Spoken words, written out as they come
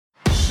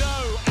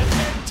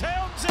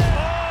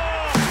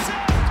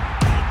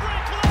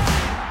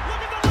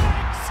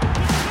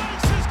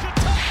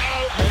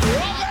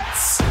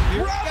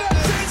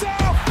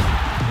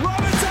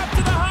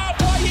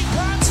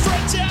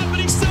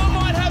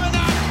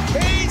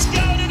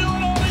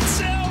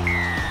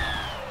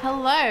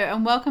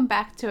and welcome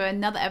back to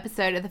another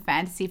episode of the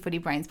Fantasy Footy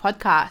Brains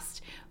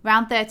podcast.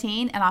 Round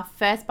 13 and our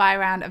first bye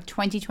round of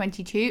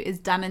 2022 is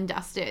done and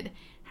dusted.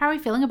 How are we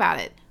feeling about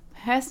it?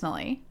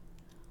 Personally,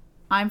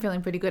 I'm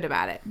feeling pretty good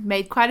about it.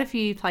 Made quite a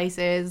few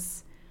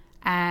places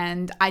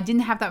and I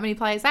didn't have that many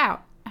players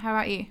out. How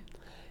about you?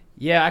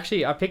 Yeah,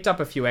 actually, I picked up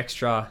a few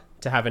extra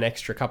to have an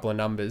extra couple of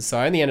numbers. So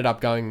I only ended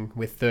up going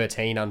with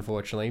 13,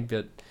 unfortunately,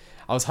 but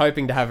I was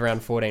hoping to have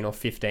around 14 or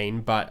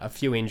 15, but a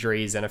few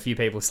injuries and a few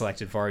people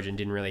selected for Origin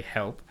didn't really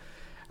help.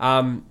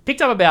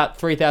 Picked up about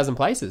 3,000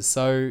 places,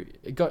 so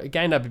it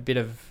gained up a bit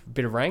of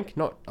rank,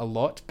 not a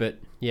lot, but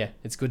yeah,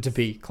 it's good to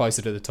be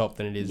closer to the top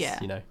than it is,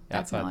 outside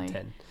definitely. the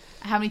 10.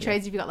 How many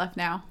trades have you got left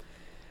now?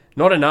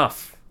 Not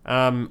enough.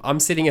 I'm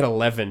sitting at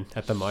 11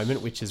 at the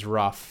moment, which is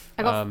rough.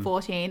 I got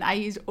 14. I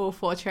used all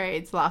 4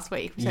 trades last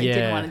week, which I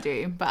didn't want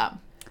to do, but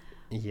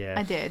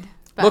I did.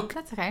 But look,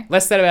 that's okay.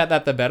 Less said about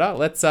that, the better.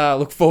 Let's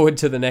look forward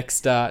to the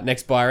next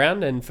buy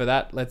round, and for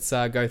that, let's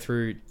go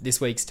through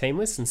this week's team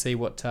list and see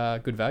what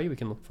good value we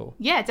can look for.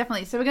 Yeah,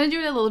 definitely. So we're going to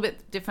do it a little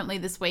bit differently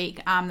this week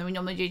than we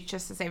normally do,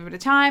 just to save a bit of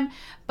time.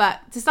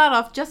 But to start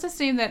off, just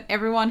assume that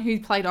everyone who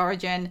played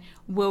Origin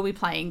will be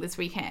playing this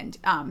weekend.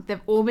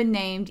 They've all been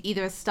named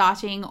either as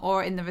starting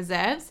or in the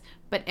reserves,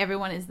 but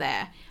everyone is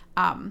there.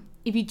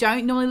 If you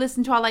don't normally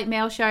listen to our late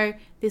mail show,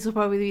 this will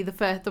probably be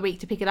the week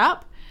to pick it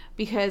up.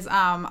 Because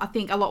I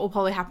think a lot will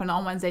probably happen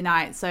on Wednesday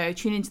night. So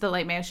tune into the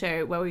late mail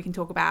show where we can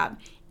talk about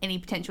any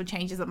potential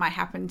changes that might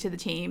happen to the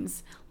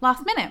teams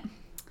last minute.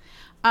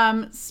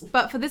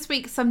 But for this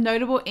week, some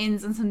notable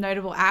ins and some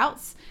notable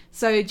outs.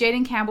 So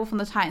Jaden Campbell from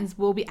the Titans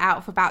will be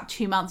out for about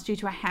 2 months due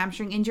to a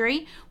hamstring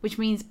injury, which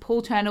means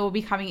Paul Turner will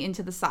be coming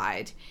into the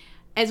side.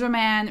 Ezra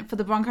Mann for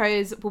the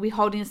Broncos will be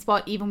holding a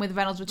spot even with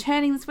Reynolds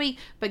returning this week,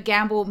 but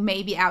Gamble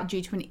may be out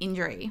due to an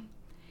injury.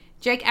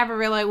 Jake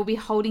Averillo will be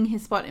holding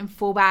his spot in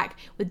fullback,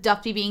 with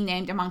Dufty being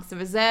named amongst the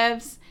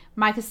reserves.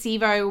 Micah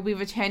Sevo will be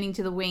returning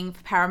to the wing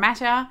for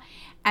Parramatta.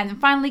 And then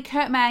finally,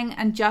 Kurt Mang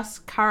and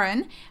Just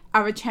Curran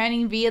are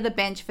returning via the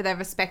bench for their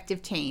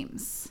respective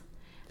teams.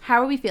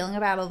 How are we feeling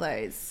about all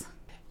those?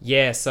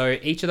 Yeah, so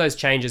each of those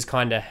changes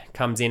kind of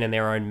comes in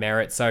their own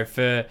merit. So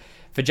for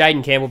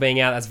Jaden Campbell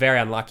being out, that's very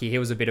unlucky. He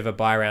was a bit of a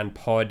buy-round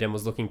pod and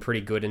was looking pretty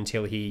good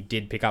until he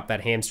did pick up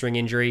that hamstring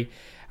injury.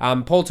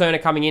 Paul Turner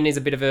coming in is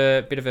a bit of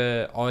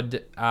a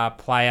odd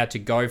player to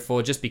go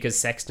for, just because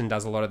Sexton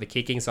does a lot of the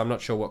kicking, so I'm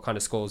not sure what kind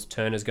of scores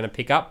Turner's going to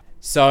pick up.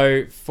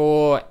 So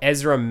for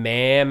Ezra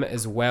Mam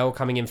as well,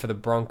 coming in for the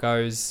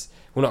Broncos,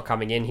 well, not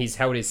coming in, he's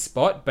held his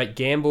spot, but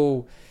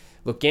Gamble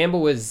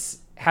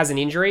has an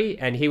injury,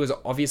 and he was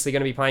obviously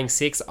going to be playing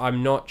 6.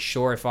 I'm not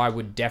sure if I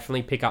would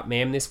definitely pick up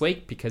Mam this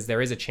week, because there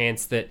is a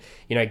chance that,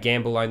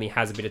 Gamble only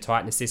has a bit of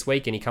tightness this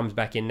week and he comes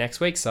back in next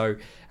week. So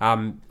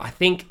I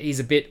think he's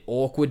a bit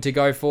awkward to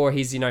go for.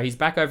 He's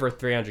back over a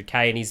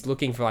 300k and he's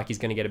looking for he's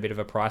going to get a bit of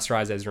a price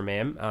rise, Ezra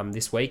Mam,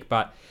 this week,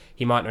 but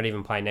he might not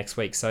even play next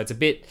week. So it's a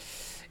bit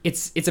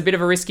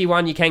of a risky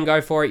one. You can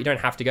go for it. You don't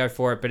have to go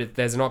for it, but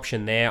there's an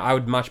option there.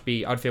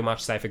 I'd feel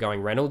much safer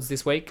going Reynolds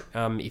this week,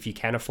 if you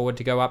can afford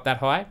to go up that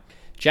high.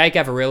 Jake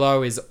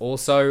Averillo is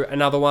also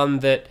another one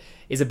that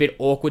is a bit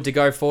awkward to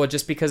go for,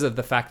 just because of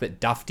the fact that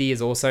Dufty is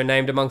also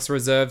named amongst the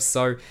reserves.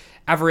 So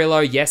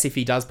Averillo, yes, if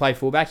he does play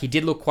fullback, he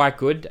did look quite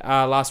good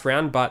last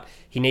round, but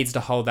he needs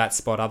to hold that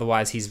spot.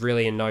 Otherwise, he's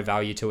really in no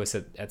value to us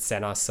at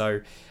centre.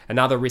 So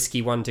another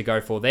risky one to go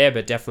for there,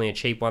 but definitely a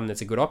cheap one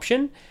that's a good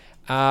option.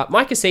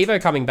 Micah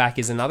Sevo coming back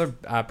is another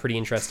pretty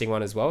interesting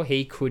one as well.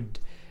 He could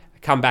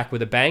come back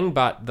with a bang,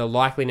 but the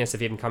likeliness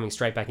of him coming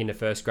straight back into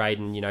first grade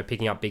and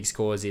picking up big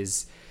scores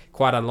is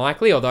quite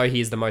unlikely, although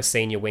he is the most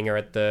senior winger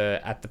at the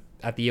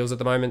Eels at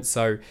the moment,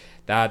 so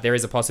there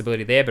is a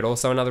possibility there, but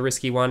also another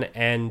risky one.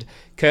 And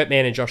Kurt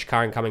Mann and Josh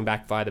Curran coming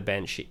back via the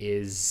bench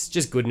is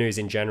just good news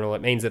in general.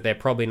 It means that they're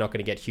probably not going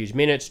to get huge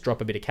minutes,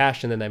 drop a bit of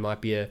cash, and then they might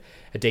be a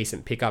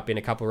decent pickup in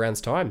a couple of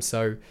rounds' time.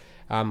 So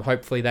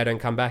hopefully they don't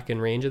come back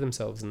and re-injure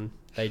themselves and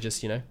they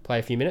just play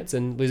a few minutes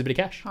and lose a bit of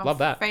cash. Love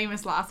that.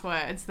 Famous last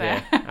words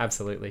there. Yeah,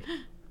 absolutely.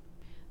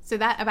 So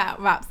that about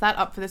wraps that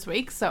up for this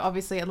week. So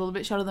obviously a little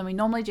bit shorter than we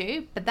normally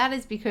do, but that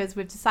is because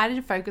we've decided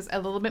to focus a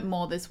little bit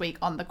more this week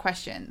on the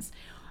questions.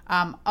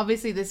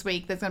 Obviously this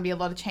week there's going to be a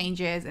lot of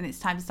changes and it's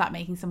time to start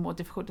making some more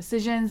difficult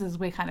decisions as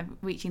we're kind of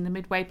reaching the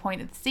midway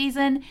point of the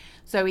season.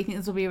 So we think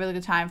this will be a really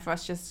good time for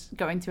us just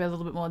go into a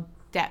little bit more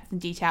depth and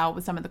detail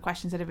with some of the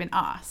questions that have been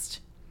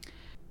asked.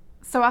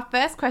 So our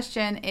first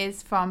question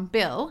is from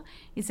Bill.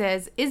 He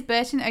says, is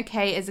Burton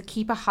okay as a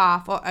keeper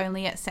half or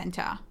only at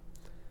centre?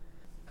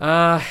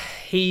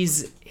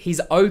 He's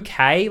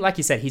okay. Like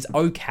you said, he's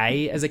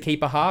okay as a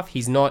keeper half.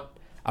 He's not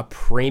a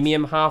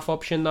premium half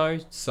option though.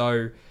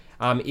 So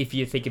if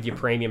you think of your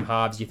premium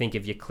halves, you think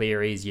of your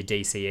Clearys, your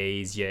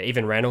DCEs,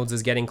 even Reynolds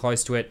is getting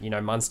close to it.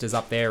 Munster's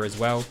up there as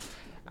well.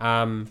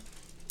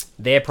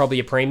 They're probably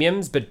your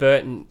premiums, but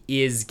Burton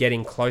is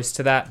getting close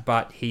to that,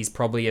 but he's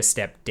probably a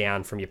step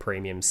down from your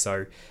premiums.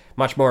 So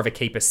much more of a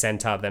keeper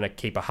centre than a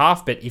keeper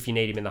half, but if you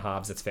need him in the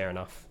halves, that's fair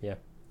enough. Yeah.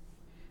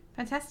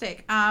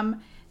 Fantastic.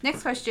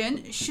 Next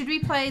question. Should we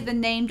play the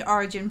named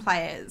Origin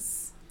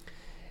players?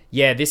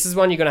 Yeah, this is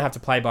one you're going to have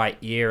to play by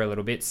ear a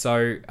little bit.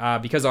 So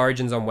because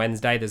Origin's on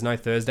Wednesday, there's no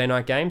Thursday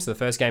night game. So the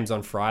first game's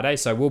on Friday.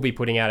 So we'll be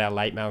putting out our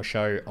late mail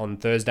show on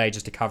Thursday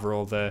just to cover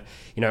all the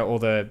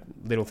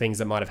little things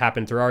that might have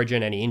happened through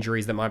Origin, any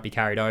injuries that might be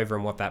carried over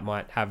and what that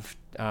might have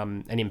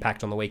an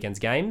impact on the weekend's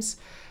games.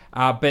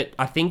 But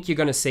I think you're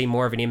going to see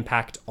more of an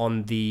impact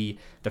on the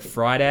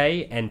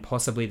Friday and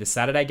possibly the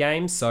Saturday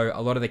games. So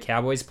a lot of the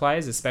Cowboys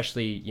players,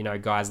 especially,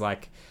 guys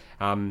like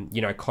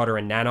Cotter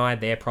and Nanai,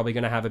 they're probably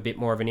going to have a bit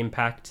more of an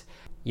impact,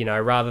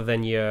 rather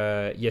than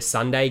your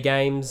Sunday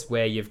games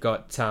where you've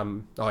got,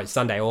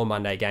 Sunday or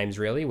Monday games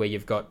really, where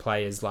you've got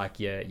players like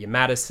your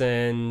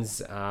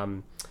Madisons,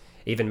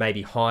 even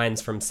maybe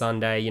Hines from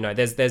Sunday.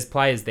 There's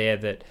players there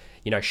that,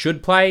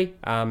 should play.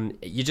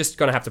 You're just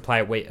going to have to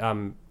play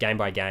it game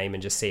by game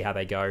and just see how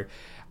they go.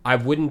 I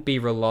wouldn't be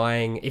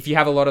relying... If you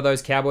have a lot of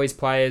those Cowboys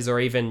players or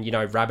even,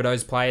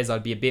 Rabbitohs players,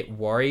 I'd be a bit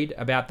worried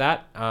about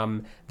that.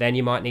 Then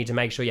you might need to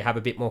make sure you have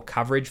a bit more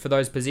coverage for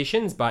those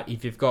positions. But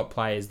if you've got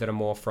players that are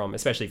more from,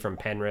 especially from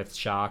Penrith,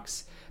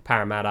 Sharks,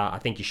 Parramatta, I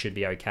think you should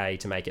be okay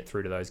to make it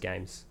through to those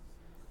games.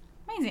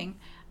 Amazing.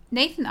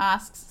 Nathan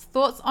asks,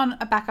 thoughts on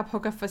a backup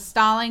hooker for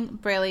Starling,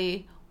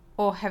 Brearley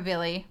or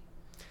Havili?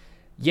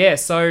 Yeah,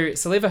 so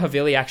Saliva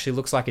Havili actually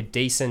looks like a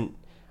decent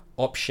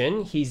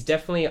option. He's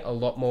definitely a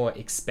lot more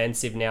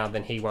expensive now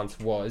than he once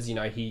was.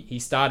 He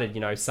started,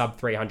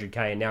 sub 300k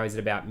and now he's at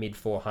about mid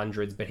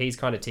 400s, but he's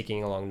kind of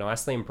ticking along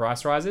nicely in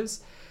price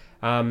rises.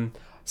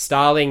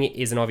 Starling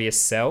is an obvious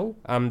sell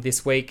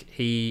this week.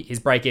 His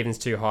break even's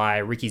too high.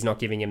 Ricky's not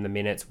giving him the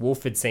minutes.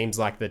 Wolford seems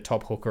like the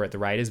top hooker at the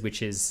Raiders,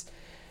 which is,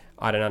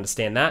 I don't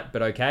understand that,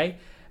 but okay.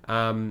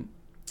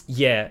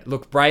 Yeah,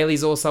 look,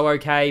 Brayley's also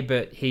okay,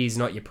 but he's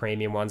not your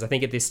premium ones. I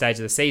think at this stage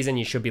of the season,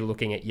 you should be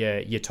looking at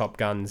your top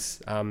guns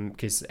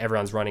because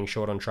everyone's running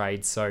short on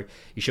trades. So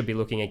you should be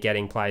looking at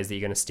getting players that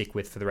you're going to stick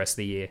with for the rest of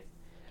the year.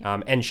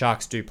 And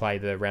Sharks do play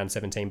the round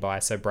 17 bye,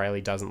 so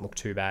Brayley doesn't look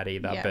too bad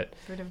either. Yeah,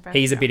 but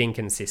he's a bit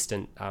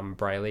inconsistent,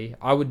 Brayley.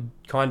 I would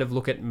kind of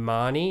look at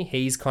Marnie.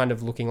 He's kind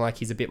of looking like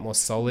he's a bit more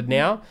solid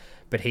now,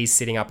 but he's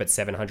sitting up at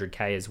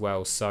 700k as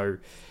well. So...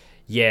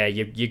 yeah,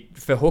 you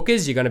for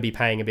hookers, you're going to be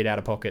paying a bit out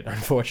of pocket,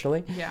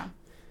 unfortunately. Yeah.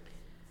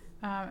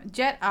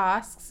 Jet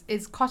asks,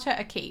 is Cotter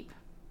a keep?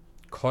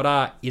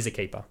 Cotter is a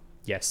keeper,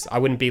 yes. I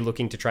wouldn't be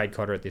looking to trade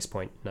Cotter at this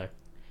point, no.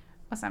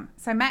 Awesome.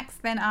 So Max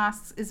then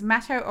asks, is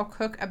Matto or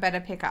Cook a better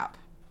pickup?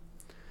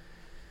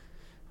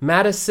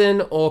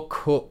 Madison or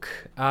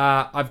Cook?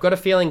 I've got a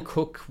feeling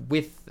Cook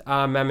with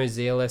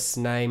Mamouzelos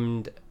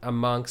named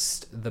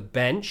amongst the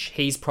bench.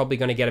 He's probably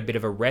going to get a bit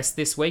of a rest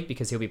this week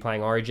because he'll be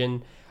playing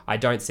Origin. I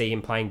don't see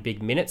him playing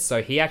big minutes,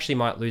 so he actually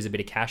might lose a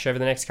bit of cash over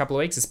the next couple of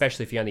weeks,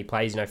 especially if he only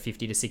plays,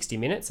 50 to 60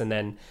 minutes and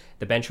then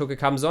the bench hooker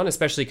comes on,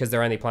 especially because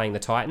they're only playing the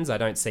Titans. I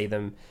don't see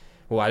them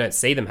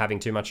having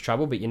too much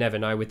trouble, but you never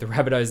know with the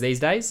Rabbitohs these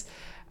days.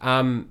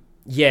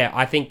 Yeah,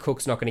 I think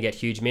Cook's not going to get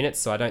huge minutes,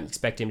 so I don't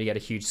expect him to get a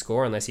huge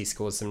score unless he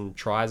scores some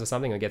tries or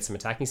something or gets some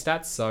attacking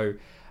stats. So,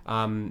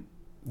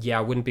 yeah,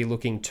 I wouldn't be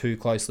looking too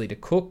closely to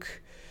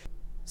Cook.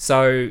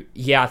 So,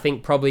 yeah, I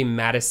think probably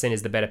Madison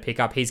is the better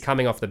pickup. He's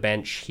coming off the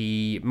bench.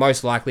 He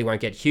most likely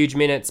won't get huge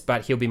minutes,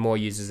 but he'll be more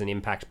used as an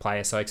impact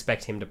player. So I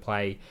expect him to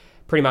play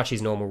pretty much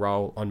his normal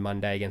role on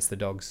Monday against the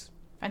Dogs.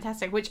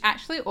 Fantastic, which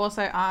actually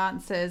also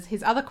answers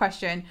his other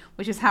question,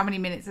 which is how many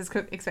minutes is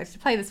Cook expected to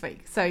play this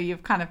week? So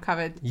you've kind of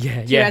covered two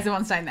as in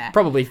one stone there.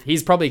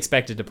 He's probably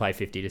expected to play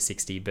 50 to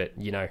 60, but,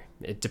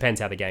 it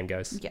depends how the game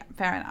goes. Yeah,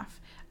 fair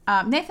enough.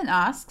 Nathan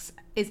asks,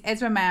 is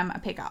Ezra Mam a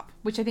pickup?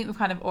 Which I think we've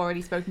kind of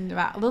already spoken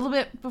about a little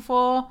bit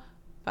before.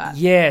 But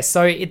yeah,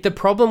 so the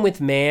problem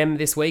with Mam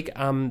this week,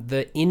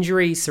 the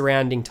injury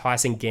surrounding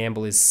Tyson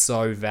Gamble is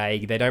so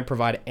vague. They don't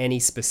provide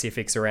any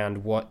specifics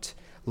around what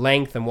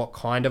length and what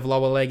kind of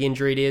lower leg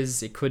injury it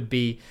is. It could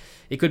be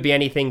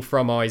anything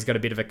from, he's got a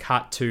bit of a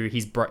cut to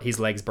his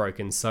leg's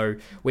broken. So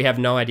we have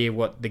no idea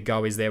what the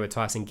go is there with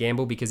Tyson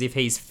Gamble, because if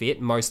he's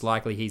fit, most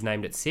likely he's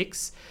named at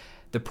 6.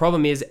 The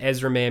problem is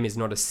Ezra Mam is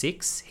not a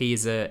 6. He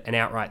is an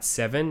outright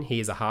 7.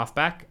 He is a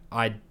halfback.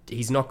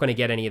 He's not going to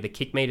get any of the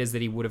kick meters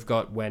that he would have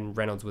got when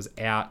Reynolds was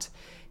out.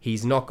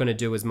 He's not going to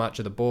do as much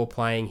of the ball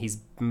playing. He's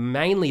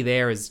mainly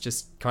there as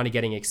just kind of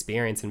getting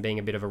experience and being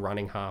a bit of a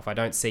running half. I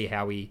don't see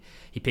how he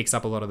picks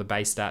up a lot of the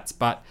base stats,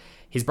 but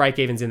his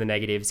break-even's in the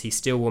negatives. He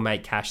still will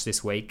make cash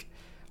this week.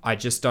 I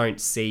just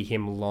don't see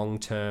him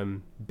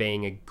long-term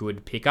being a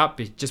good pickup,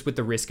 just with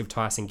the risk of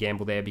Tyson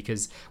Gamble there,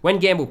 because when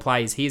Gamble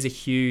plays, he is a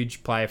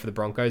huge player for the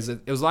Broncos.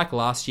 It was like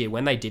last year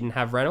when they didn't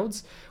have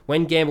Reynolds.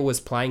 When Gamble was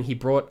playing, he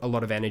brought a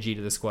lot of energy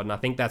to the squad, and I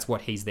think that's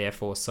what he's there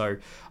for. So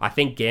I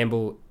think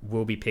Gamble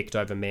will be picked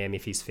over Mam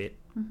if he's fit.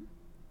 Mm-hmm.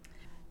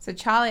 So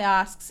Charlie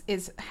asks,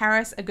 is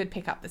Harris a good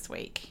pickup this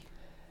week?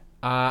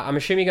 I'm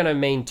assuming you're going to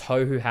mean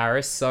Tohu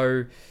Harris.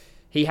 So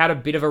he had a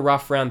bit of a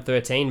rough round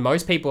 13.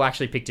 Most people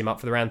actually picked him up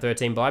for the round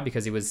 13 bye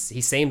because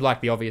he seemed like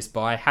the obvious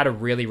buy. Had a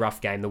really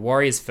rough game. The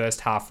Warriors'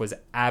 first half was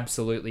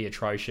absolutely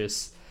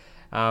atrocious.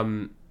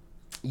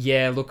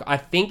 Yeah, look, I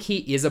think he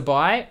is a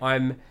buy.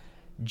 I'm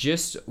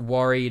just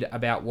worried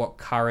about what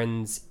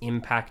Curran's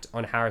impact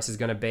on Harris is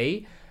going to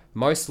be.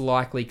 Most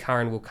likely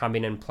Curran will come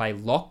in and play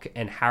lock,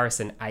 and Harris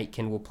and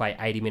Aitken will play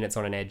 80 minutes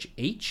on an edge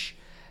each.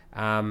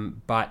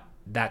 But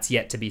that's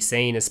yet to be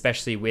seen,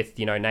 especially with,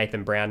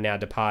 Nathan Brown now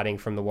departing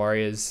from the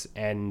Warriors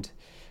and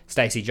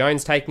Stacey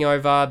Jones taking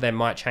over. They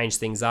might change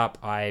things up.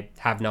 I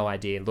have no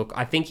idea. Look,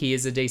 I think he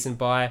is a decent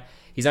buy.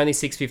 He's only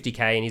 650k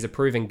and he's a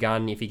proven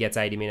gun if he gets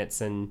 80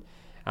 minutes and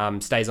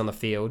stays on the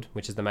field,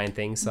 which is the main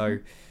thing. So,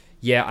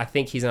 yeah, I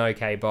think he's an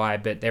okay buy,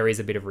 but there is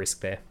a bit of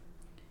risk there.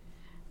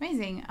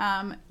 Amazing.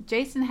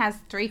 Jason has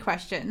 3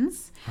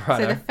 questions.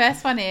 Righto. So the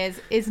first one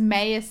is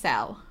May a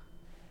sell?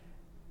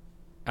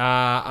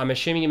 I'm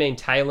assuming you mean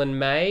Taylor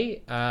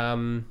May.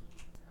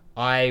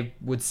 I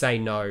would say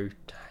no.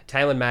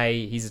 Taylor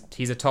May,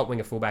 he's a top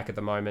winger fullback at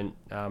the moment,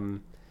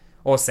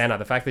 or centre.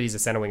 The fact that he's a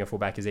centre winger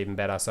fullback is even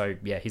better. So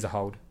yeah, he's a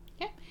hold.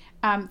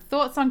 Yeah.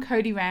 Thoughts on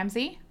Cody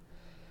Ramsey?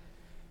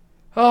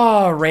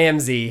 Oh,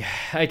 Ramsey.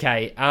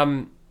 Okay.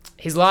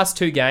 His last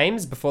 2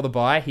 games before the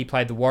bye, he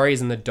played the Warriors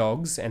and the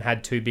Dogs and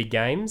had 2 big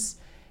games.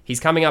 He's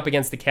coming up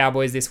against the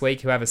Cowboys this week,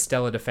 who have a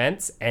stellar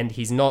defense, and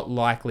he's not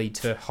likely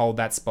to hold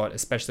that spot,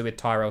 especially with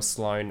Tyrell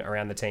Sloan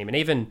around the team, and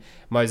even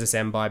Moses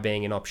Mbai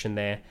being an option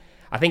there.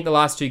 I think the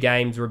last 2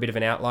 games were a bit of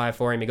an outlier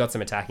for him. He got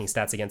some attacking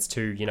stats against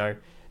 2,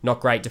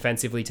 not great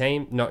defense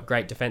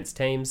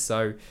teams.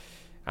 So,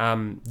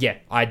 yeah,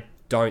 I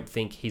don't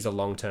think he's a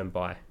long-term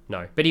buy.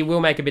 No, but he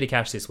will make a bit of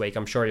cash this week.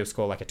 I'm sure he'll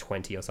score like a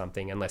 20 or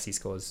something, unless he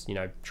scores,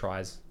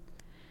 tries.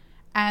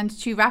 And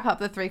to wrap up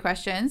the 3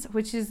 questions,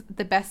 which is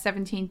the best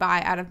 17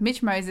 buy out of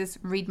Mitch Moses,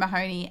 Reed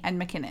Mahoney, and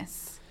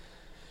McInnes?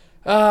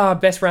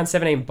 Best round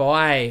 17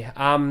 buy.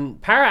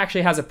 Para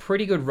actually has a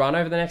pretty good run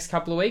over the next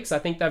couple of weeks. I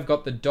think they've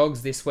got the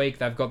Dogs this week.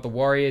 They've got the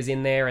Warriors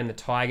in there and the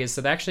Tigers,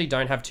 so they actually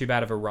don't have too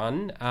bad of a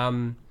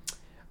run.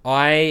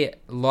 I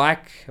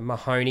like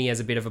Mahoney as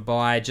a bit of a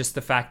buy, just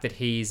the fact that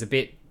he's a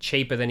bit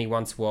cheaper than he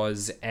once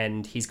was,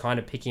 and he's kind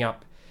of picking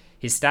up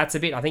his stats a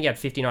bit. I think he had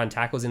 59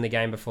 tackles in the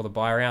game before the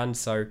bye round,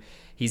 so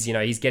he's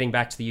getting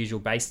back to the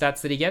usual base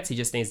stats that he gets. He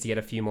just needs to get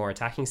a few more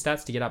attacking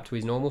stats to get up to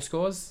his normal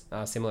scores,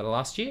 similar to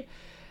last year.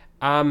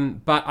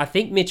 But I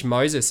think Mitch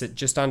Moses at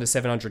just under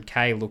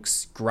 700k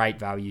looks great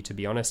value, to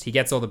be honest. He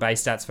gets all the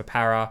base stats for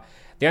Para.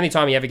 The only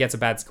time he ever gets a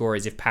bad score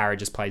is if Para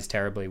just plays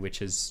terribly,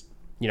 which is,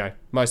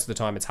 most of the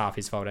time it's half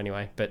his fault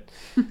anyway. But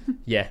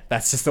yeah,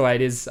 that's just the way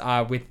it is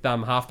with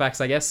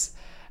halfbacks, I guess.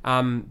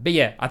 But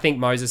yeah, I think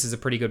Moses is a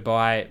pretty good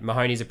buy.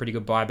 Mahoney's a pretty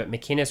good buy, but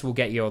McInnes will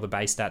get you all the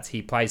base stats.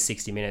 He plays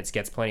 60 minutes,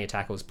 gets plenty of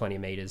tackles, plenty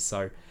of meters.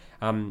 So,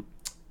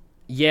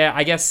 yeah,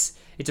 I guess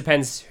it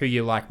depends who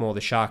you like more,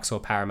 the Sharks or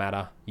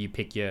Parramatta. You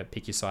pick your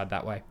side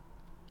that way.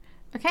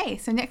 Okay,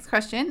 so next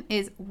question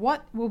is,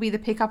 what will be the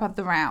pickup of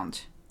the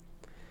round?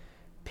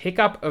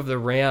 Pickup of the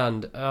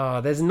round.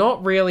 There's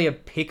not really a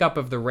pickup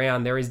of the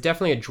round. There is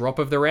definitely a drop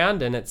of the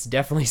round, and it's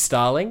definitely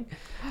Starling.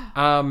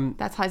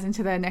 That ties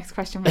into the next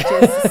question, which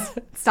is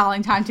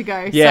Starling time to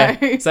go.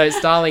 Yeah, so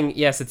Starling,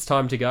 yes, it's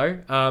time to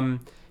go.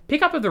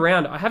 Pickup of the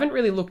round, I haven't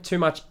really looked too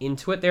much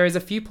into it. There is a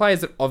few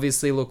players that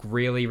obviously look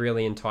really,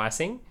 really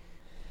enticing.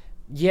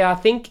 Yeah, I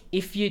think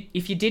if you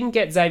didn't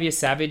get Xavier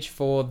Savage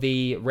for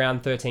the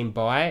round 13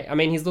 bye, I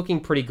mean, he's looking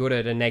pretty good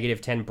at a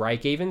 -10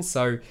 break even,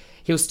 so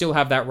he'll still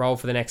have that role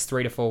for the next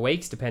 3 to 4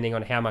 weeks, depending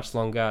on how much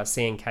longer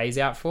CNK's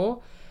out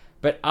for.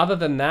 But other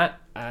than that,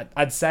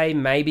 I'd say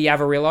maybe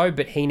Averillo,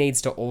 but he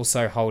needs to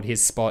also hold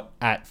his spot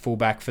at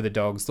fullback for the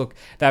Dogs. Look,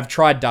 they've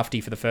tried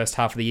Dufty for the first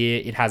half of the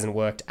year. It hasn't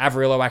worked.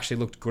 Averillo actually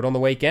looked good on the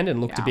weekend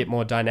and looked a bit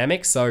more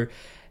dynamic. So,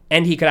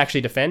 and he could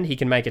actually defend. He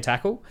can make a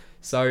tackle.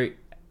 So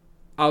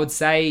I would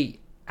say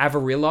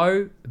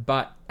Averillo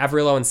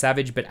and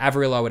Savage, but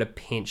Averillo at a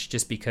pinch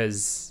just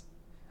because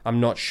I'm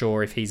not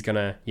sure if he's going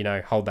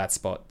to, hold that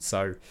spot.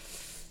 So,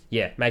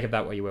 yeah, make of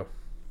that what you will.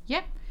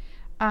 Yep.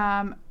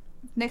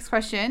 Next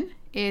question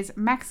is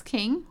Max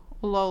King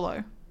or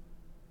Lolo?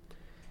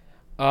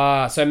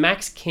 So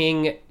Max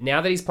King,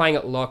 now that he's playing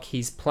at lock,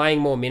 he's playing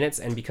more minutes,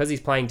 and because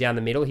he's playing down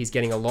the middle, he's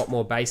getting a lot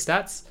more base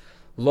stats.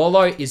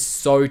 Lolo is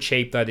so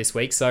cheap, though, this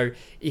week, so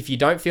if you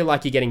don't feel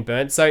like you're getting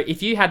burnt... So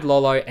if you had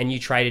Lolo and you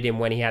traded him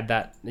when he had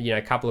that,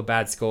 couple of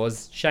bad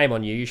scores, shame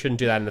on you. You shouldn't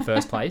do that in the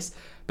first place.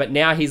 But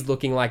now he's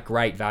looking like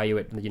great value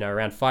at,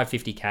 around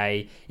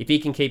 550k. If he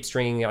can keep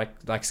stringing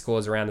like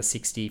scores around the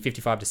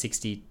 55 to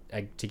 60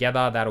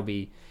 together, that'll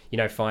be,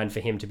 fine for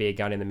him to be a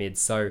gun in the mid.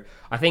 So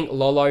I think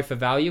Lolo for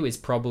value is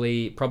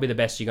probably the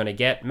best you're going to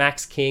get.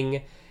 Max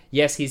King,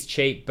 yes, he's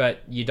cheap,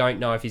 but you don't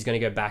know if he's going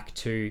to go back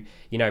to,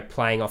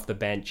 playing off the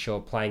bench or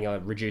playing a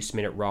reduced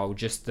minute role.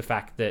 Just the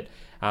fact that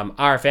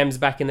RFM's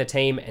back in the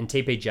team, and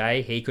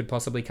TPJ, he could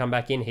possibly come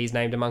back in. He's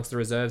named amongst the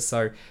reserves.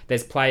 So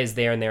there's players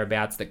there and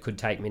thereabouts that could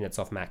take minutes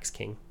off Max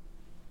King.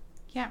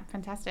 Yeah,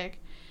 fantastic.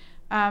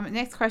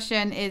 Next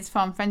question is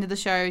from friend of the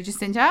show,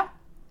 Jacinta.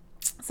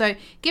 So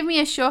give me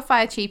a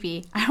surefire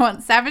cheapie. I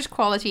want Savage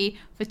quality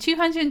for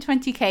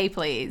 220k,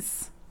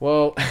 please.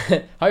 Well,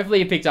 hopefully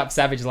you picked up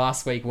Savage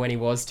last week when he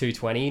was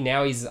 220.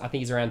 Now I think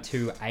he's around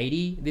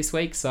 280 this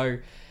week. So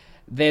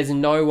There's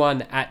no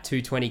one at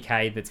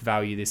 220k that's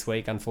value this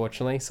week,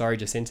 unfortunately. Sorry,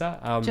 Jacinta.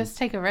 Just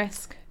take a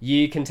risk.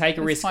 You can take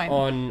a risk fine.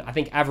 on, I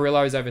think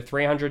Avarillo's over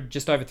 300,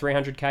 just over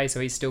 300k,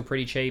 so he's still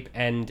pretty cheap.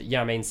 And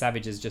yeah, I mean,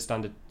 Savage is just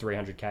under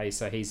 300k,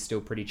 so he's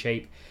still pretty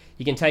cheap.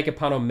 You can take a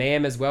punt on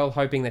Mam as well,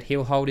 hoping that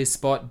he'll hold his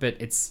spot, but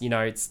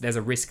there's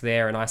a risk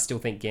there, and I still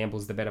think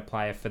Gamble's the better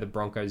player for the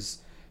Broncos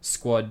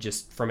squad,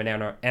 just from an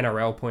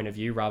NRL point of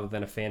view rather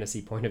than a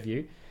fantasy point of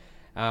view.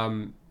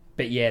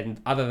 But yeah,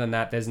 other than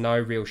that, there's no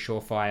real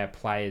surefire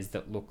players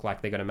that look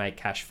like they're going to make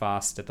cash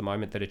fast at the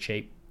moment that are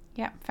cheap.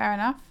 Yeah, fair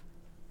enough.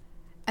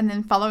 And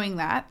then following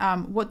that,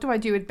 what do I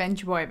do with Ben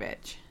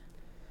Trbojevic?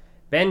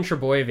 Ben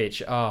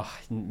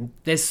Trbojevic,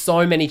 there's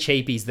so many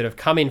cheapies that have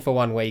come in for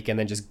 1 week and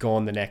then just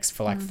gone the next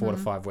for like 4 to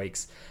 5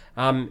 weeks.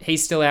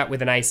 He's still out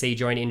with an AC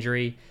joint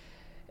injury.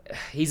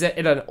 He's at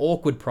an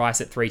awkward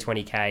price at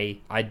 320k.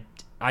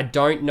 I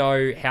don't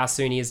know how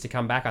soon he is to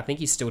come back. I think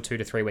he's still 2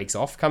 to 3 weeks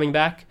off coming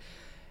back.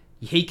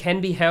 He can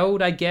be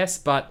held, I guess,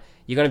 but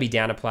you're going to be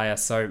down a player,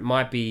 so it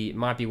might be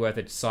worth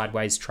a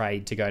sideways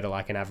trade to go to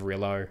like an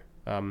Avarillo,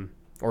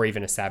 or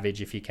even a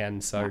Savage if you can.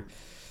 So,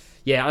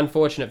 yeah,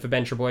 unfortunate for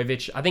Ben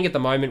Trbojevic. I think at the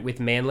moment with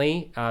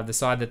Manly, the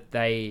side that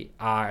they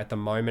are at the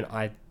moment,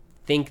 I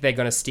think they're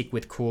going to stick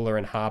with Cooler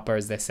and Harper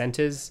as their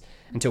centres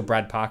until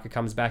Brad Parker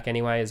comes back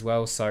anyway as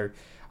well. So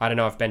I don't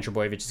know if Ben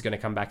Trbojevic is going to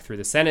come back through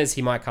the centres.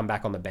 He might come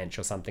back on the bench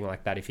or something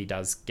like that if he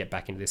does get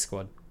back into this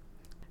squad.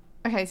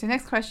 Okay, so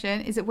next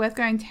question. Is it worth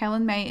going Taylor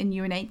May and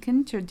Ewan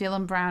Aitken to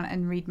Dylan Brown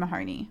and Reid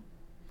Mahoney?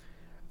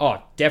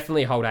 Oh,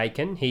 definitely hold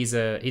Aitken. He's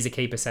a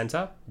keeper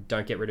centre.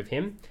 Don't get rid of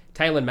him.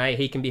 Taylor May,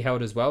 he can be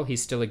held as well.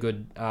 He's still a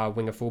good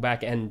winger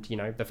fullback, and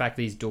the fact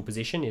that he's dual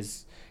position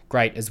is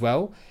great as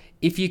well.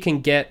 If you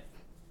can get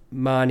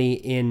Marnie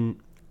in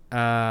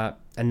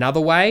another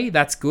way,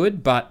 that's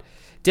good. But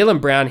Dylan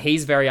Brown,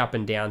 he's very up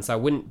and down, so I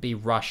wouldn't be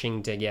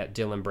rushing to get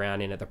Dylan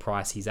Brown in at the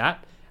price he's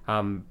at.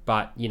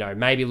 But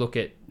maybe look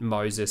at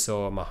Moses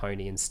or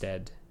Mahoney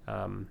instead.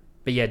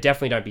 But yeah,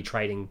 definitely don't be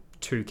trading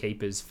 2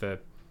 keepers for,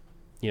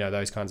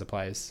 those kinds of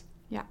players.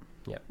 Yeah.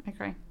 Yeah. I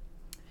agree.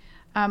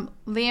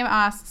 Liam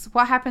asks,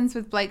 what happens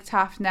with Blake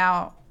Taaffe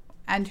now,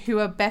 and who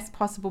are best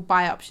possible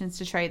buy options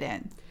to trade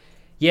in?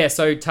 Yeah,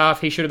 so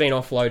Taaffe, he should have been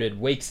offloaded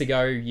weeks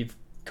ago. You've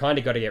kind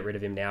of got to get rid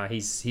of him now.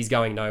 He's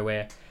going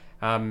nowhere.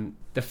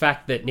 The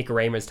fact that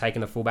Nikorima has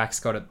taken the fullback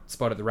spot at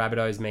the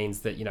Rabbitohs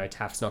means that,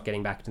 Taaffe's not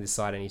getting back to this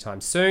side anytime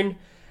soon.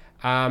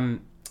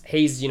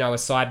 He's, a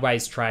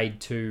sideways trade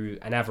to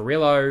an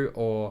Avarillo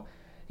or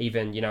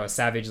even, a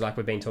Savage like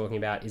we've been talking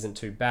about isn't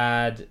too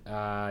bad.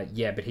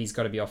 But he's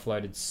got to be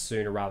offloaded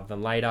sooner rather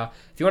than later.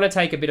 If you want to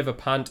take a bit of a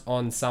punt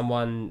on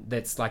someone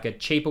that's like a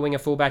cheaper winger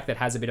fullback that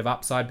has a bit of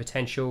upside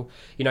potential,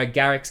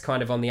 Garrick's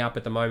kind of on the up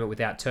at the moment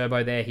without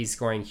Turbo there. He's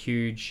scoring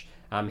huge.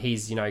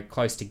 He's,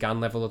 close to gun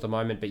level at the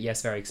moment, but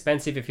yes, very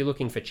expensive. If you're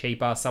looking for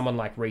cheaper, someone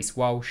like Reece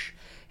Walsh,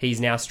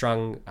 he's now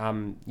strung,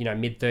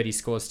 mid-30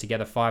 scores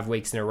together 5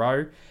 weeks in a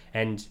row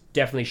and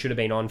definitely should have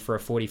been on for a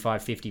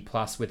 45-50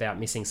 plus without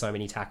missing so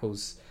many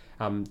tackles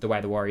the way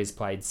the Warriors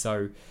played.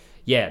 So,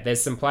 yeah,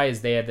 there's some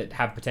players there that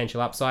have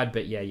potential upside,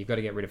 but yeah, you've got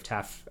to get rid of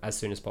Taaffe as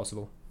soon as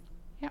possible.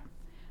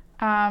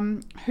 Yeah.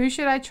 Who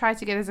should I try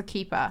to get as a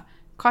keeper?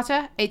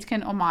 Cotter,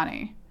 Aitken, or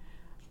Manu?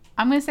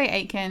 I'm going to say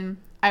Aitken.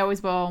 I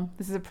always will.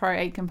 This is a pro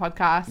Aitken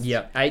podcast.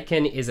 Yeah,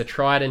 Aitken is a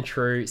tried and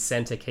true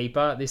centre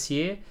keeper this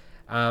year.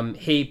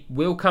 He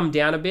will come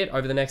down a bit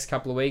over the next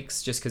couple of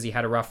weeks just because he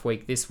had a rough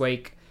week this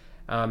week.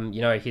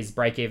 His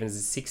break-evens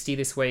is 60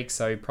 this week,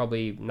 so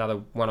probably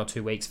another 1 or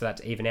 2 weeks for that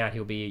to even out.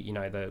 He'll be,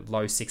 the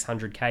low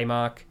 600k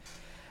mark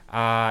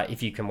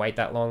if you can wait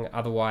that long.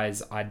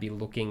 Otherwise, I'd be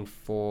looking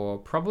for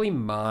probably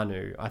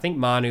Manu. I think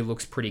Manu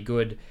looks pretty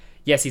good.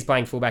 Yes, he's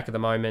playing fullback at the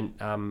moment.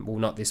 Well,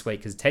 not this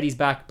week because Teddy's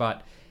back,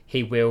 but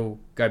he will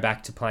go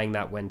back to playing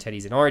that when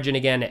Teddy's in Origin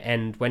again,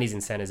 and when he's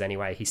in centres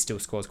anyway, he still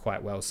scores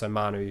quite well. So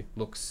Manu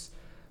looks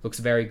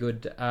very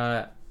good.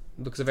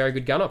 Looks a very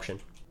good gun option.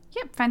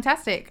 Yep,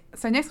 fantastic.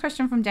 So next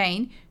question from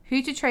Dane: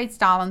 who to trade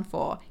Starlin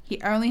for?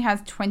 He only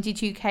has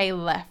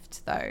 22k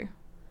left though.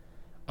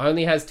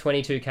 Only has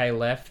 22k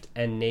left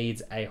and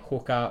needs a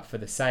hooker for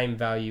the same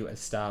value as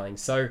Starling.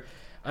 So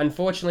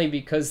unfortunately,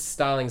 because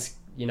Starling's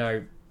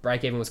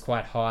break even was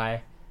quite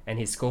high and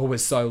his score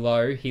was so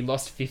low, he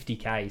lost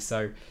 50k.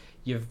 So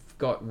you've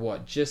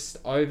got, just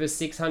over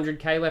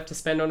 600k left to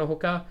spend on a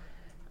hooker.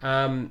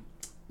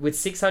 With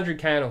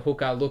 600k on a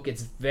hooker, look,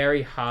 it's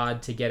very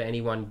hard to get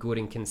anyone good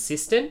and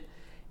consistent.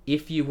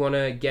 If you want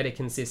to get a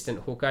consistent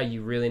hooker,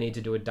 you really need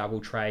to do a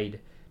double trade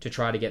to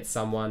try to get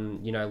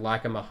someone,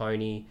 like a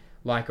Mahoney,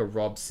 like a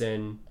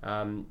Robson.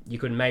 You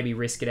could maybe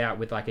risk it out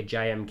with like a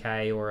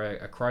JMK or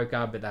a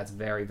Croker, but that's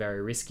very,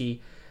 very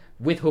risky.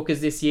 With hookers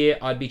this year,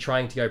 I'd be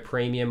trying to go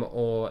premium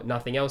or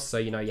nothing else. So,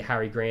 your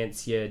Harry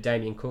Grants, your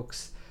Damien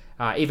Cooks,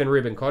 even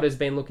Ruben Cotter's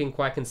been looking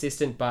quite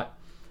consistent. But,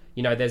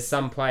 there's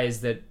some players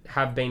that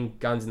have been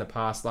guns in the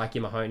past, like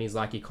your Mahoneys,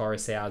 like your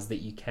Coruscaws,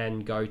 that you can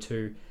go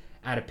to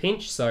at a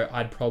pinch. So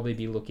I'd probably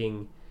be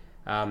looking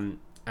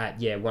at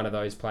one of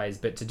those players.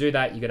 But to do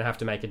that, you're going to have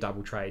to make a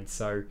double trade.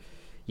 So,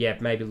 yeah,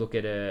 maybe look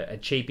at a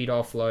cheapie to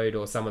offload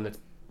or someone that's,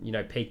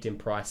 peaked in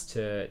price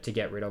to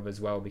get rid of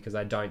as well, because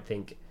I don't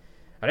think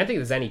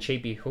there's any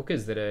cheapie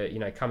hookers that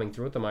are, coming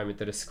through at the moment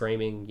that are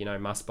screaming,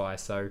 must buy.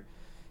 So,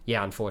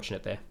 yeah,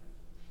 unfortunate there.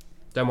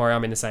 Don't worry,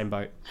 I'm in the same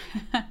boat.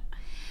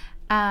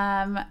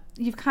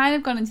 You've kind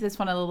of gone into this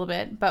one a little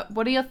bit, but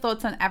what are your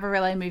thoughts on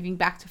Averillo moving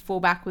back to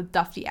fullback with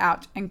Dufty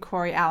out and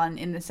Corey Allen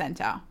in the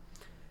centre?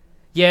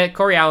 Yeah,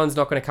 Corey Allen's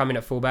not going to come in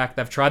at fullback.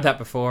 They've tried that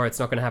before. It's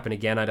not going to happen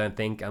again, I don't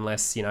think,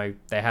 unless, they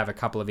have a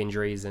couple of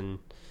injuries and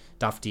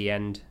Dufty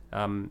and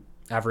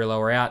Averillo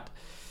are out.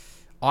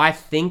 I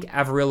think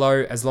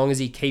Averillo, as long as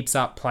he keeps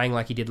up playing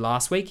like he did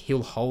last week,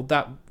 he'll hold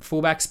that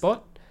fullback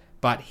spot,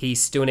 but he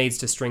still needs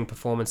to string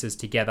performances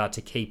together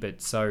to keep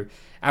it. So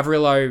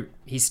Averillo,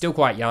 he's still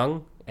quite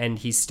young and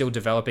he's still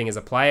developing as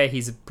a player.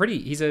 He's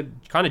a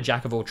kind of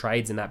jack of all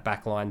trades in that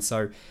back line.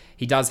 So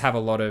he does have a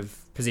lot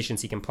of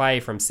positions he can play,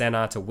 from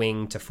centre to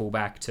wing to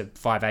fullback to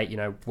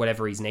 5'8",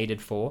 whatever he's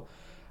needed for.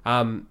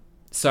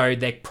 So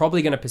they're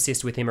probably going to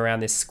persist with him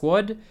around this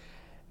squad.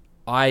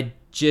 I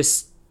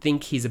just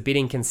think he's a bit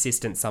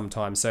inconsistent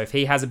sometimes. So if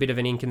he has a bit of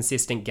an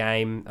inconsistent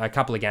game, a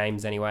couple of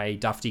games anyway,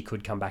 Dufty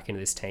could come back into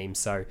this team.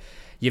 So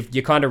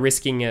you're kind of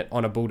risking it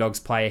on a Bulldogs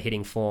player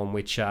hitting form,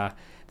 which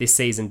this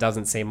season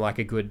doesn't seem like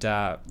a good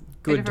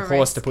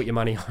horse to put your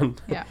money on.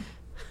 Yeah.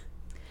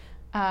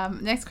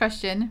 Next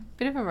question,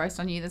 bit of a roast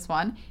on you this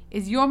one.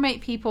 Is your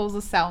mate Peoples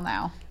a sell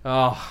now?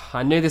 Oh,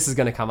 I knew this was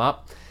going to come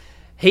up.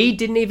 He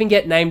didn't even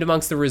get named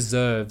amongst the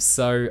reserves,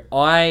 so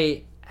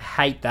I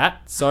hate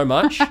that so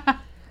much.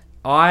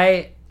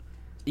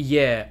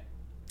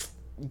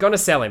 Gonna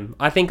sell him.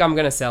 I think I'm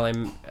gonna sell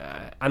him.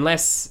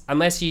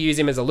 Unless you use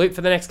him as a loop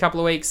for the next couple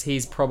of weeks,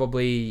 he's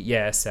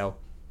probably, sell.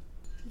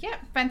 Yeah,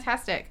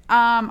 fantastic.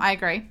 I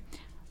agree.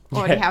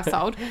 Already have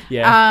sold.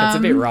 Yeah, it's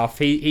a bit rough.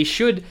 He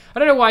should. I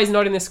don't know why he's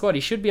not in this squad.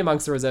 He should be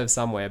amongst the reserves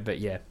somewhere. But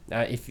yeah,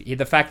 if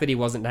the fact that he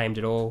wasn't named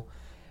at all,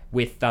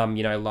 with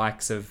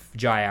likes of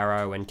Jai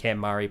Arrow and Cam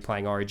Murray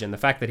playing Origin, the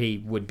fact that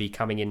he would be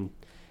coming in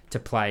to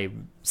play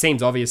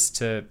seems obvious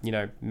to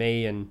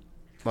me and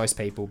most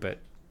people, but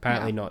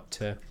apparently not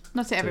to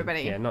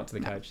everybody. Yeah, not to the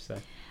coach. So,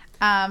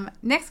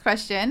 next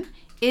question: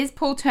 is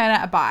Paul Turner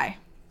a buy?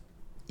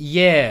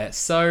 Yeah.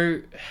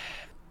 So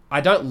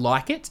I don't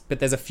like it, but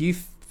there's a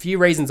few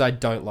reasons I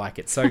don't like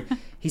it. So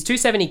he's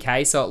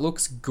 270k, so it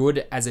looks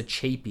good as a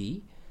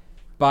cheapie,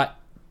 but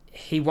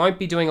he won't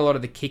be doing a lot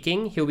of the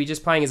kicking. He'll be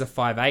just playing as a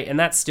 5'8", and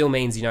that still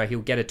means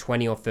he'll get a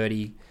 20 or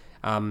 30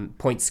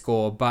 point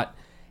score. But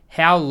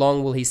how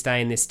long will he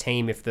stay in this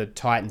team if the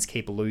Titans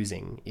keep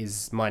losing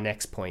is my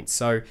next point.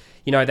 So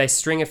they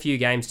string a few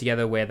games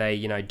together where they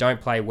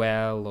don't play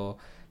well, or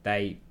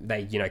they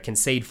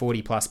concede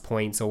 40 plus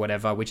points or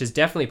whatever, which is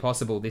definitely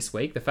possible this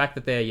week. The fact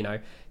that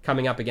they're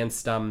coming up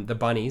against the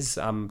Bunnies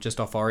just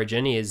off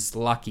Origin is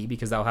lucky,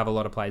 because they'll have a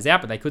lot of players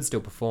out, but they could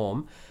still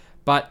perform.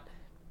 But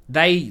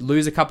they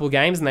lose a couple of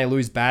games and they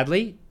lose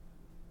badly.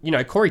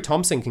 Corey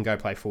Thompson can go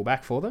play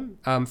fullback for them.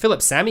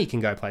 Philip Sammy can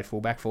go play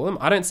fullback for them.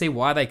 I don't see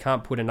why they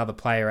can't put another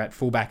player at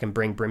fullback and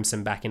bring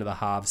Brimson back into the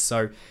halves.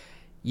 So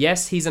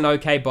yes, he's an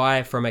okay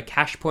buy from a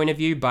cash point of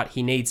view, but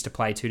he needs to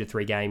play 2 to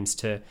 3 games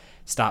to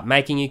start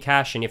making you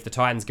cash. And if the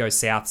Titans go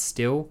south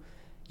still,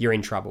 you're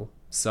in trouble.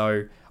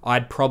 So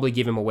I'd probably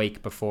give him a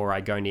week before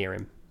I go near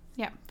him.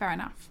 Yeah, fair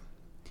enough.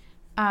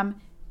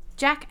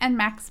 Jack and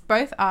Max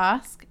both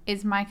ask,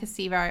 is Mike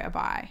Acevo a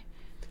buy?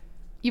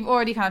 You've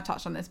already kind of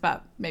touched on this,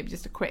 but maybe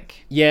just a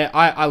quick. Yeah,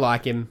 I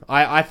like him.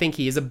 I think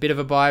he is a bit of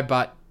a buy,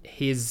 but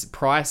his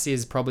price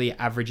is probably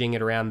averaging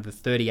at around the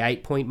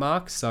 38 point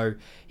mark, so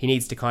he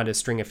needs to kind of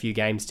string a few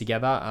games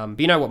together. But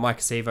you know what Mike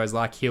Acevo's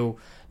like. He'll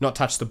not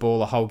touch the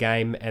ball a whole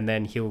game, and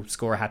then he'll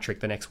score a hat-trick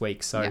the next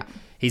week. So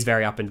he's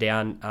very up and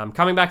down.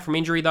 Coming back from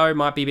injury, though,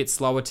 might be a bit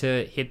slower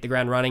to hit the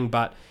ground running,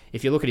 but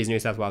if you look at his New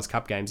South Wales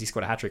Cup games, he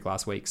scored a hat-trick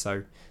last week,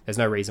 so there's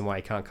no reason why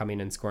he can't come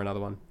in and score another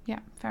one.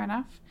 Yeah, fair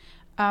enough.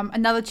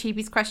 Another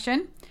cheapies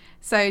question.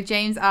 So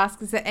James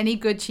asks, is there any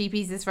good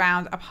cheapies this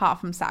round apart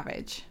from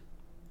Savage?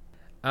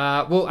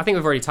 Well, I think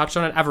we've already touched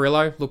on it.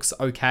 Averillo looks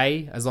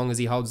okay as long as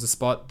he holds the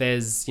spot.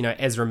 There's,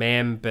 Ezra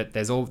Mam, but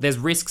there's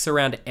risks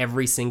around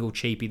every single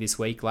cheapie this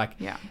week.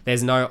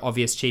 There's no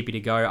obvious cheapie to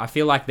go. I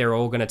feel like they're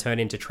all going to turn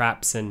into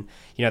traps, and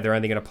they're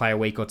only going to play a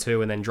week or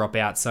two and then drop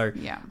out. So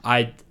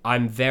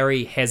I'm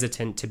very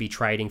hesitant to be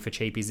trading for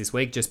cheapies this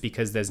week, just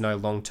because there's no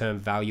long-term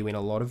value in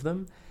a lot of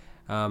them.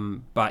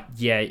 But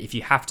yeah, if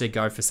you have to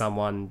go for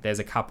someone, there's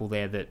a couple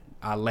there that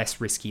are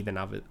less risky than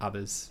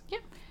others.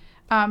 Yep.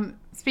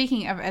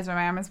 Speaking of Ezra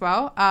Mam as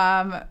well,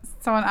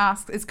 someone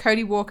asks, is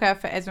Cody Walker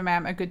for Ezra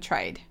Mam a good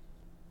trade?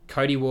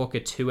 Cody Walker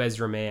to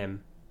Ezra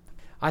Mam.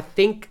 I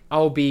think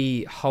I'll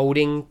be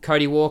holding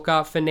Cody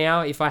Walker for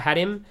now if I had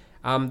him.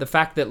 The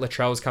fact that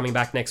Latrell's coming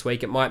back next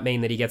week, it might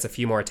mean that he gets a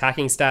few more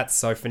attacking stats.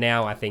 So for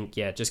now, I think,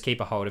 just keep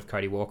a hold of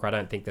Cody Walker. I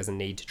don't think there's a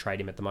need to trade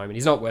him at the moment.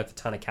 He's not worth a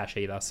ton of cash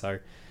either. So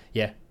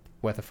yeah,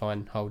 worth a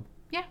fine hold.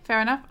 Yeah,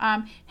 fair enough.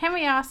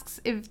 Henry asks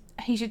if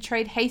he should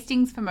trade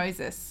Hastings for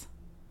Moses.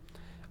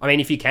 I mean,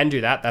 if you can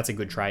do that, that's a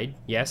good trade,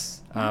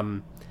 yes.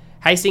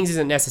 Hastings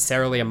isn't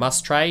necessarily a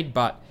must trade,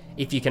 but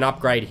if you can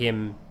upgrade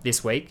him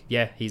this week,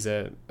 yeah,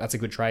 that's a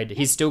good trade.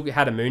 He's still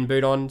had a moon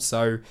boot on,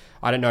 so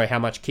I don't know how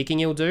much kicking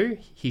he'll do.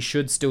 He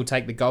should still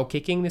take the goal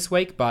kicking this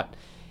week, but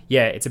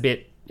yeah, it's a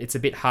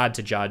bit hard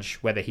to judge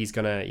whether he's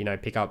gonna,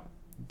 pick up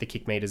the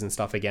kick meters and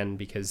stuff again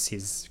because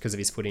of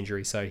his foot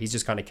injury. So he's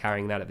just kind of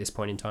carrying that at this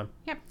point in time.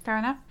 Yep, fair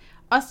enough.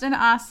 Austin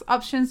asks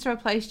options to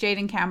replace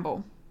Jaden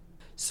Campbell.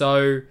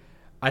 So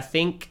I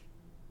think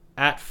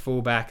at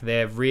fullback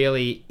there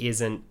really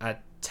isn't a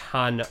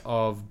ton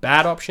of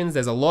bad options.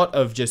 There's a lot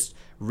of just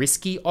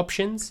risky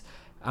options.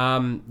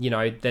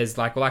 There's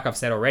like I've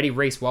said already,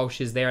 Reece Walsh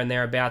is there and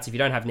thereabouts. If you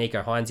don't have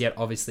Nico Hines yet,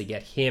 obviously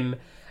get him.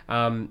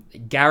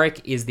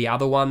 Garrick is the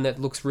other one that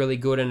looks really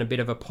good and a bit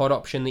of a pod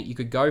option that you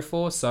could go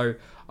for. So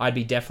I'd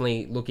be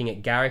definitely looking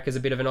at Garrick as a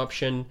bit of an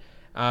option.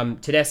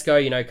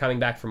 Tedesco, coming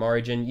back from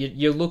Origin,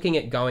 you're looking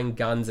at going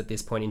guns at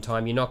this point in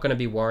time. You're not going to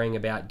be worrying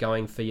about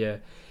going for your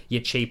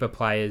cheaper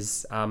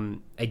players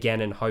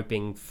again and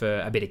hoping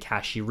for a bit of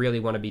cash. You really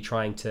want to be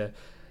trying to,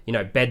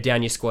 bed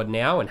down your squad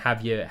now and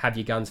have your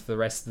guns for the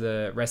rest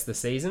of the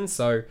season.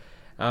 So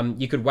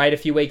you could wait a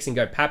few weeks and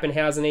go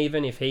Pappenhausen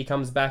even if he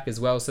comes back as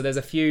well. So there's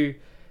a few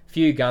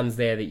guns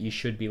there that you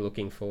should be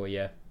looking for.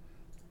 Yeah.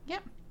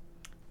 Yep.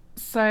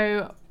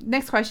 So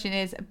next question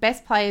is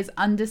best players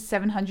under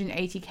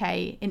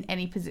 780k in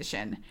any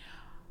position.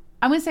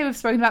 I'm going to say we've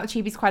spoken about the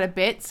cheapies quite a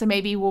bit, so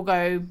maybe we'll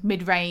go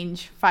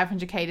mid-range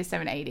 500k to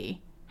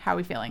 780. How are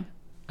we feeling?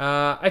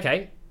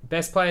 Okay,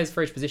 best players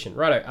for each position.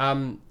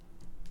 Righto.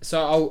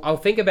 So I'll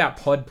think about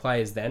pod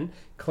players then.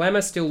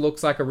 Clemmer still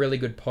looks like a really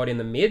good pod in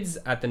the mids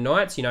at the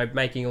Knights,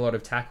 making a lot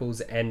of tackles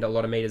and a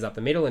lot of meters up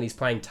the middle, and he's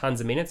playing tons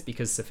of minutes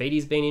because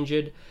Safidi's been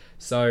injured.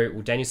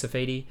 Daniel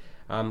Safidi.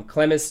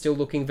 Clemmer's still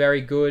looking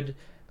very good.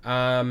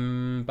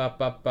 Crichton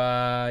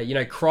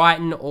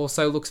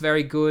also looks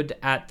very good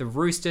at the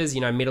Roosters,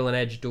 middle and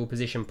edge dual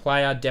position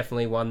player,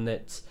 definitely one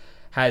that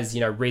has,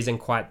 risen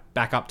quite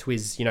back up to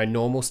his,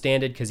 normal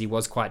standard because he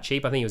was quite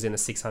cheap. I think he was in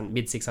the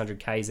mid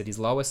 600Ks at his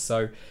lowest.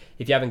 So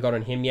if you haven't got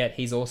on him yet,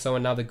 he's also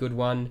another good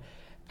one.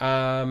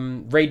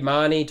 Reed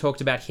Marnie,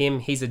 talked about him.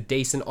 He's a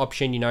decent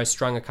option,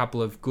 strung a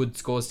couple of good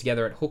scores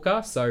together at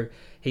hooker. So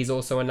he's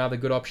also another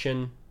good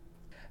option.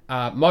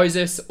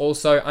 Moses,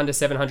 also under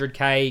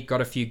 700k, got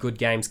a few good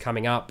games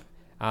coming up.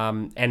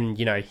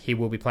 He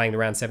will be playing the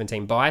round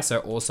 17 bye, so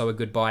also a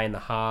good buy in the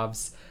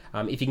halves.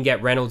 If you can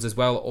get Reynolds as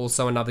well,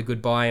 also another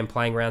good buy and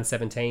playing round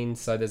 17,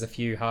 so there's a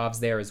few halves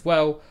there as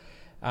well.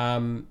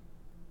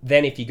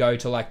 Then if you go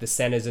to like the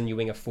centers and your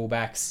winger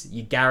fullbacks,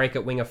 your Garrick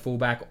at winger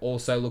fullback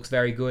also looks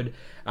very good.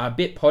 A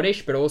bit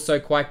poddish, but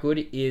also quite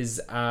good is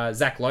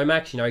Zach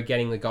Lomax,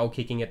 getting the goal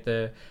kicking at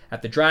the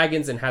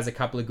Dragons and has a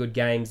couple of good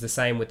games. The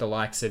same with the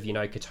likes of,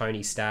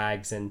 Katoni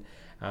Staggs and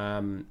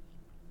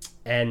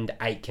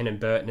Aitken and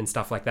Burton and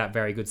stuff like that.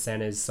 Very good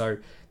centers. So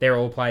they're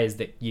all players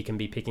that you can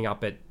be picking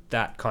up at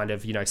that kind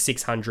of,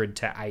 600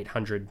 to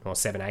 800 or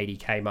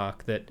 780k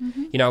mark that,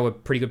 are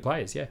pretty good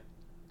players. Yeah.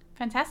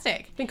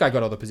 Fantastic. I think I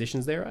got all the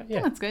positions there, right? Yeah.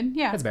 Oh, that's good.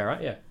 Yeah. That's about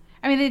right, yeah.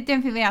 I mean, they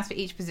definitely asked for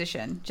each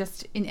position,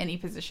 just in any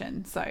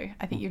position. So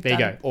I think you've there done...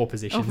 you go, all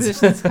positions. All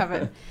positions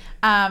covered.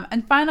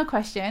 And final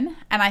question,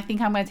 and I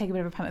think I'm going to take a bit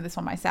of a punt at this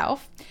one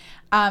myself,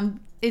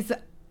 is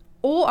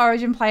all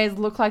Origin players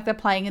look like they're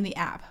playing in the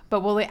app,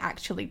 but will they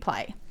actually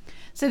play?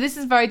 So this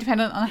is very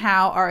dependent on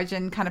how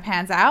Origin kind of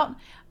pans out.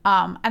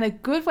 And a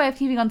good way of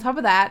keeping on top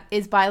of that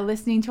is by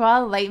listening to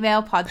our Late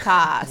Mail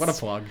podcast. What a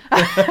plug.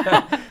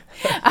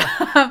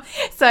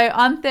 So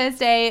on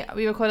Thursday,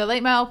 we recorded a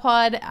Late Mail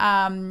pod,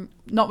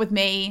 not with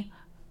me,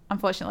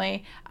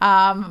 unfortunately,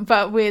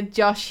 but with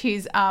Josh,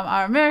 who's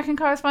our American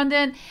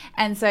correspondent.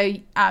 And so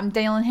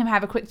Daniel and him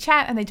have a quick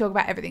chat and they talk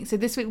about everything. So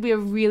this week will be a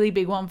really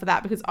big one for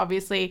that because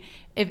obviously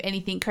if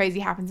anything crazy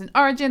happens in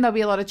Origin, there'll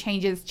be a lot of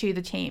changes to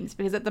the teams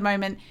because at the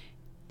moment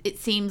it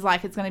seems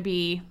like it's going to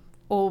be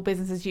all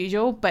business as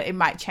usual, but it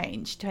might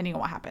change depending on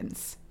what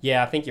happens.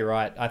 Yeah, I think you're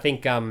right. I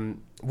think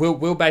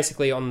we'll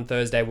basically on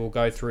Thursday we'll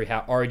go through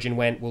how Origin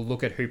went. We'll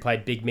look at who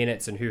played big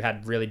minutes and who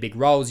had really big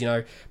roles.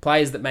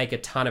 Players that make a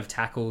ton of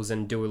tackles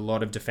and do a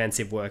lot of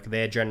defensive work.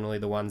 They're generally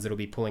the ones that'll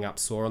be pulling up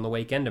sore on the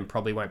weekend and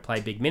probably won't play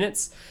big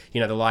minutes.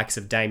 The likes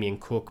of Damien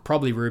Cook,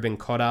 probably Ruben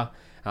Cotter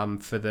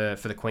for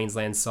the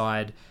Queensland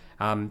side.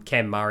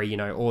 Cam Murray,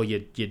 all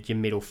your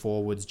middle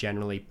forwards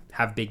generally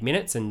have big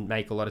minutes and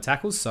make a lot of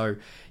tackles. So,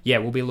 yeah,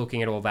 we'll be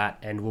looking at all that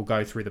and we'll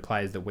go through the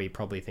players that we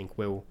probably think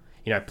will,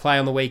 play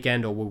on the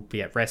weekend or will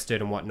be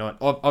rested and whatnot.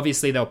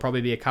 Obviously, there'll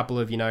probably be a couple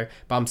of,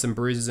 bumps and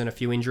bruises and a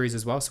few injuries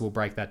as well. So we'll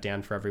break that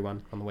down for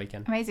everyone on the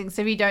weekend. Amazing.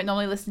 So if you don't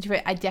normally listen to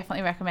it, I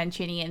definitely recommend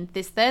tuning in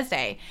this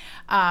Thursday.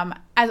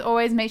 As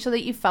always, make sure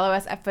that you follow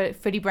us at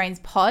Footy Brains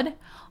Pod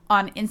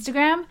on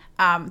Instagram.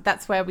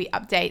 That's where we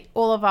update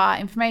all of our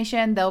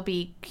information. There'll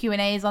be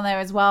Q&As on there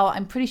as well.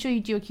 I'm pretty sure you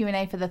do a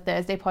Q&A for the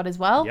Thursday pod as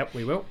well. Yep,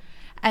 we will.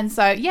 And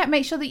so, yeah,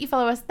 make sure that you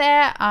follow us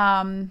there.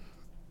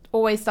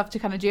 Always stuff to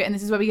kind of do. And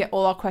this is where we get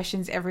all our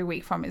questions every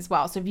week from as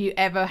well. So if you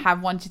ever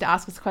have wanted to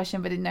ask us a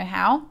question but didn't know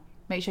how,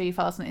 make sure you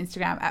follow us on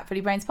Instagram at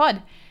Footy Brains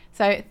Pod.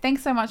 So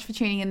thanks so much for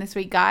tuning in this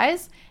week,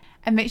 guys.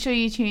 And make sure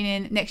you tune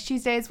in next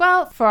Tuesday as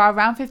well for our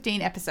round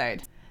 15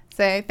 episode.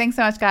 So thanks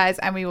so much, guys,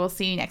 and we will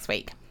see you next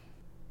week.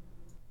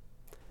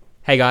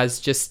 Hey guys,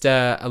 just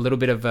a little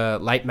bit of a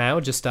late mail,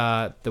 just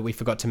that we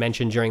forgot to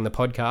mention during the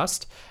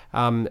podcast.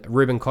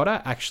 Ruben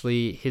Cotter,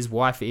 actually, his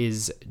wife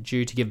is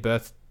due to give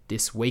birth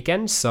this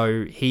weekend,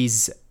 so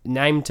he's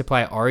named to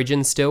play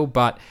Origin still,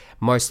 but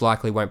most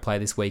likely won't play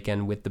this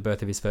weekend with the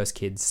birth of his first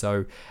kid.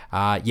 So,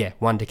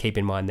 one to keep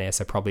in mind there,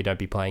 so probably don't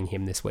be playing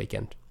him this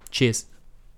weekend. Cheers.